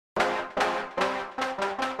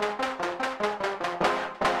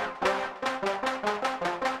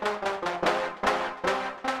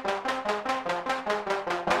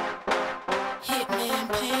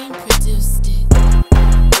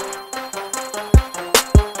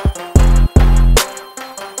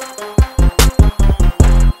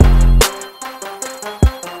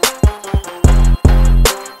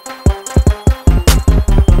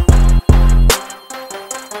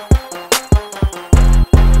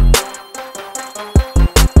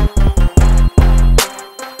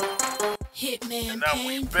Payne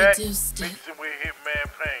we back mixing with Hitmann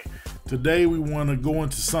Payne. Today we want to go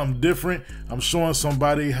into something different. I'm showing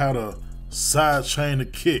somebody how to sidechain a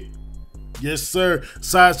kick. Yes sir,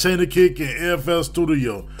 sidechain a kick in FL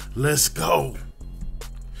Studio. Let's go.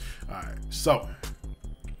 Alright, so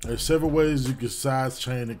there's several ways you can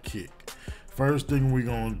sidechain a kick. First thing we're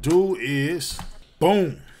gonna do is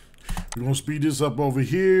boom. We're gonna speed this up over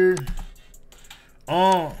here.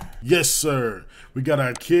 Yes sir, we got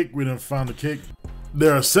our kick. We done found the kick.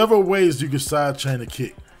 There are several ways you can sidechain a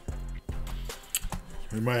kick.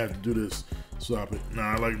 We might have to do this. Swap it.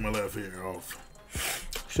 Nah, I like my left hair off.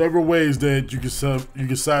 Several ways that you can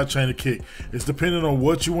sidechain a kick. It's depending on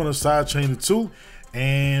what you want to sidechain it to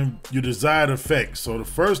and your desired effect. So the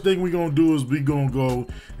first thing we're gonna do is we're gonna go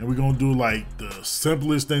and we're gonna do like the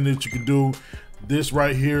simplest thing that you can do. This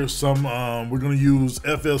right here, we're gonna use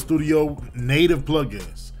FL Studio native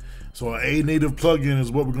plugins. So a native plugin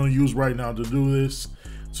is what we're gonna use right now to do this,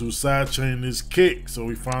 to sidechain this kick. So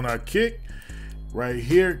we found our kick right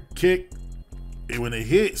here, kick, and when it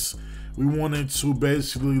hits, we want it to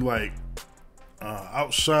basically like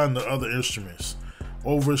outshine the other instruments,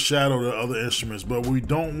 overshadow the other instruments, but we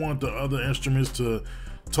don't want the other instruments to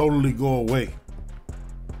totally go away.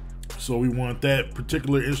 So we want that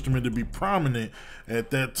particular instrument to be prominent at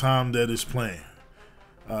that time that it's playing.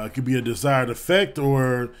 It could be a desired effect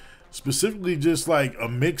or specifically just like a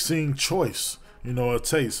mixing choice, you know, a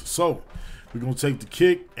taste. So we're gonna take the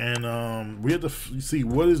kick and we have to see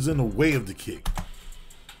what is in the way of the kick.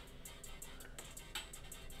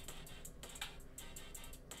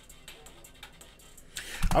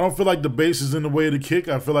 I don't feel like the bass is in the way of the kick.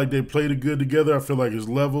 I feel like they played it good together. I feel like it's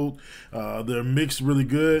leveled. They're mixed really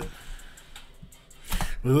good.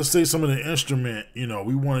 But let's say some of the instrument, you know,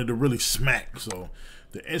 we wanted to really smack. So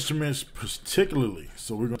the instruments particularly.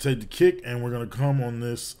 So we're gonna take the kick and we're gonna come on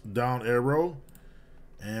this down arrow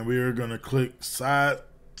and we're gonna click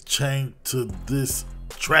sidechain to this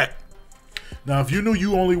track. Now, if you knew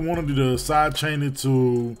you only wanted to sidechain it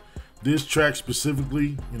to this track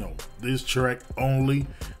specifically, you know, this track only,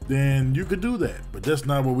 then you could do that. But that's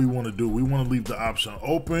not what we want to do. We want to leave the option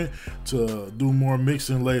open to do more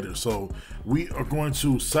mixing later. So we are going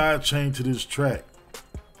to sidechain to this track.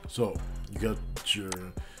 So you got your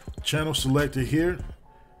channel selected here,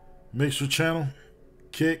 mixer channel,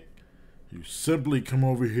 kick. You simply come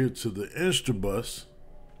over here to the Insta bus,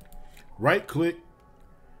 right click,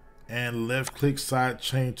 and left click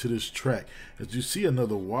sidechain to this track. As you see,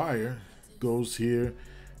 another wire goes here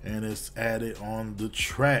and it's added on the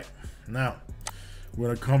track. Now we're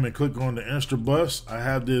gonna come and click on the Insta bus. I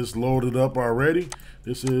have this loaded up already.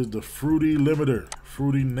 This is the Fruity Limiter,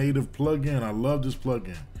 Fruity native plugin. I love this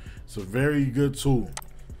plugin. It's a very good tool.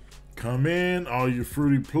 Come in, all your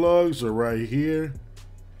Fruity plugs are right here.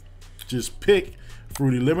 Just pick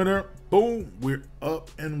Fruity Limiter. Boom, we're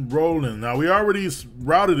up and rolling. Now we already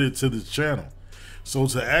routed it to the channel. So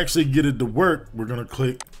to actually get it to work, we're gonna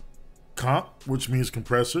click comp, which means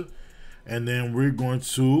compressor. And then we're going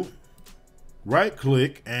to right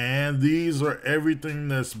click, and these are everything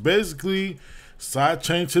that's basically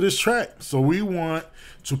sidechain to this track. So we want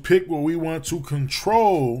to pick what we want to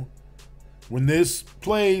control. When this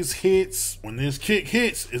plays, hits, when this kick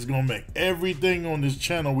hits, it's gonna make everything on this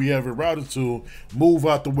channel we have it routed to move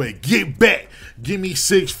out the way. Get back, give me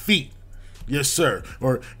 6 feet. Yes, sir.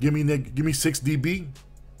 Or give me 6 dB.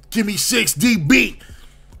 Give me 6 dB.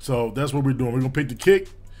 So that's what we're doing. We're gonna pick the kick,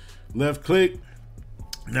 left click.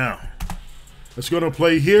 Now, let's go to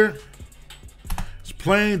play here. It's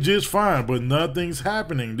playing just fine, but nothing's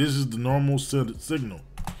happening. This is the normal signal.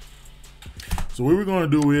 So what we're gonna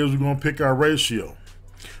do is we're gonna pick our ratio.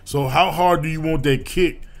 So how hard do you want that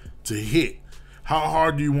kick to hit? How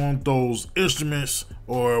hard do you want those instruments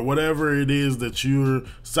or whatever it is that you're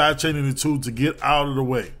sidechaining it to get out of the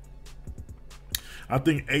way? I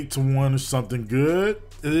think 8-to-1 is something good.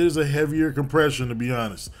 It is a heavier compression, to be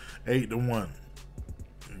honest, 8-to-1.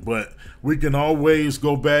 But we can always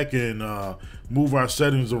go back and move our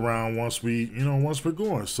settings around once we're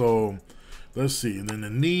going. So let's see, and then the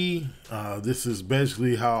knee, this is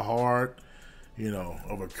basically how hard,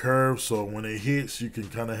 of a curve. So when it hits, you can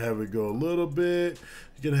kind of have it go a little bit.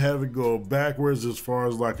 You can have it go backwards as far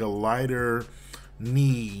as like a lighter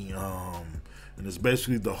knee. And it's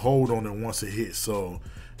basically the hold on it once it hits. So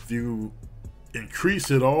if you increase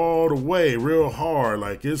it all the way real hard,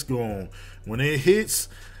 like it's going, when it hits,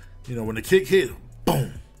 when the kick hits,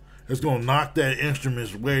 boom, it's going to knock that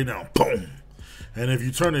instrument's way down, boom. And if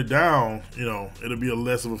you turn it down, it'll be a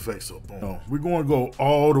less of effect. So boom. We're going to go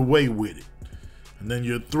all the way with it. And then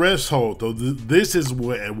your threshold, so this is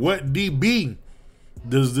at what dB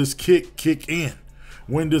does this kick in?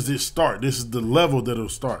 when does it start? This is the level that it'll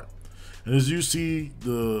start. And as you see,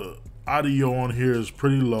 the audio on here is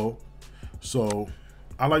pretty low. So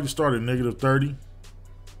I like to start at -30.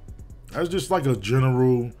 That's just like a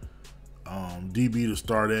general dB to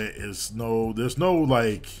start at. There's no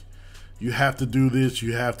like, you have to do this,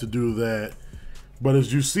 you have to do that. But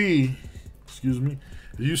as you see, excuse me,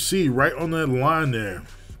 you see right on that line there,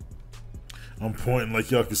 I'm pointing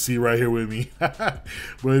like y'all can see right here with me. But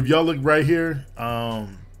if y'all look right here,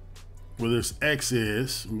 where this X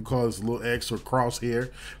is, we call this a little X or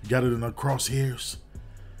crosshair. We got it in our crosshairs.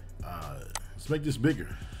 Let's make this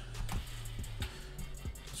bigger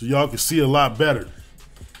so y'all can see a lot better.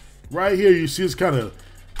 Right here, you see it's kind of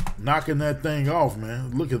knocking that thing off,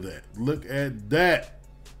 man. Look at that. Look at that.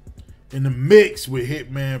 In the mix with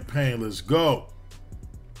Hitmann Payne. Let's go.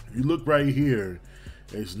 You look right here,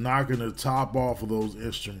 it's knocking the top off of those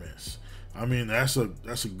instruments. I mean, that's a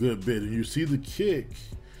good bit. And you see the kick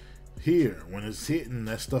here, when it's hitting,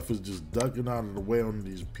 that stuff is just ducking out of the way on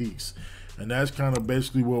these peaks. And that's kind of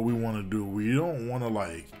basically what we want to do. We don't want to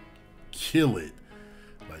like kill it.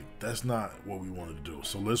 Like, that's not what we want to do.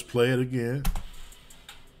 So let's play it again.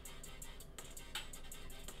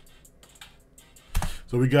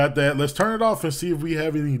 So we got that. Let's turn it off and see if we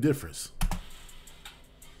have any difference.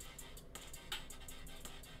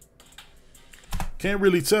 Can't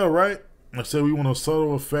really tell, right? I said we want a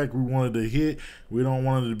subtle effect. We wanted to hit. We don't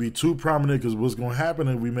want it to be too prominent, because what's going to happen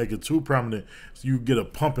if we make it too prominent, so you get a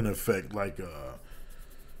pumping effect, like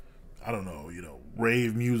I don't know, you know,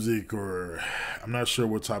 rave music, or I'm not sure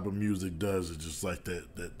what type of music does it. Just like that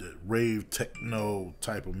rave techno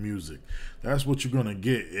type of music. That's what you're gonna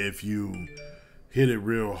get if you hit it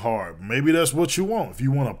real hard. Maybe that's what you want. If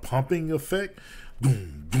you want a pumping effect,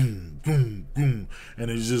 boom, boom, boom, boom,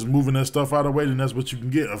 and it's just moving that stuff out of the way, then that's what you can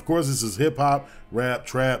get. Of course, this is hip hop, rap,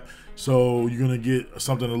 trap, so you're gonna get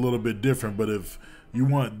something a little bit different. But if you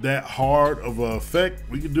want that hard of an effect,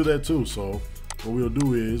 we can do that too. So what we'll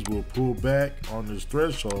do is we'll pull back on this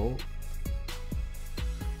threshold.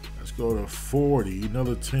 Let's go to 40,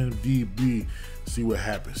 another 10 dB, see what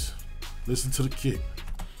happens. Listen to the kick.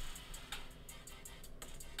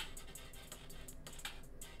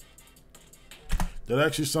 That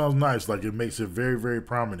actually sounds nice. Like, it makes it very, very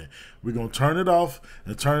prominent. We're going to turn it off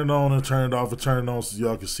and turn it on and turn it off and turn it on so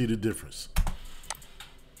y'all can see the difference.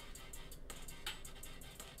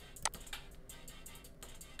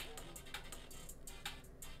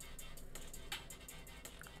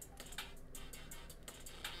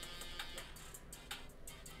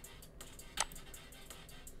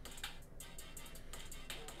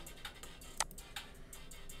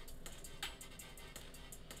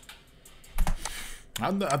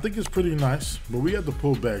 I think it's pretty nice, but we have to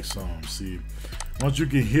pull back some. See, once you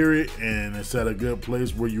can hear it and it's at a good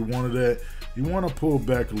place where you want it at, you want to pull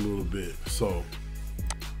back a little bit. So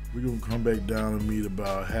we're going to come back down and meet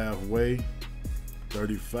about halfway,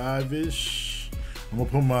 35-ish. I'm going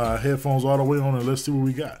to put my headphones all the way on and let's see what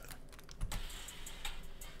we got.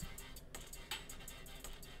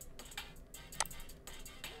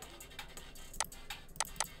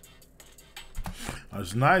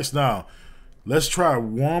 That's nice. Now, let's try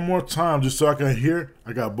one more time just so I can hear.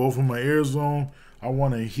 I got both of my ears on. I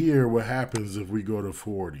want to hear what happens if we go to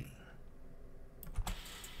 40.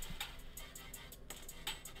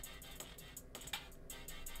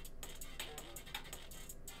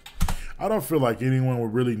 I don't feel like anyone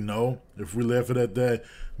would really know if we left it at that,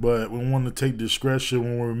 but we want to take discretion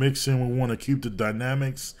when we're mixing. We want to keep the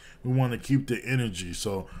dynamics. We want to keep the energy.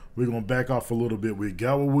 So we're going to back off a little bit. We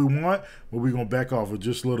got what we want, but we're going to back off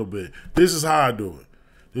just a little bit. This is how I do it.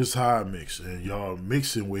 This is how I mix. And y'all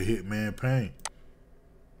mixing with Hitmann Payne.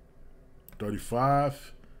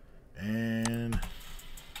 35. And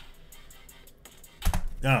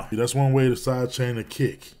now, that's one way to sidechain a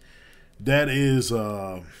kick. That is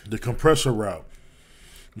the compressor route.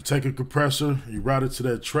 You take a compressor, you route it to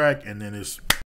that track, and then it's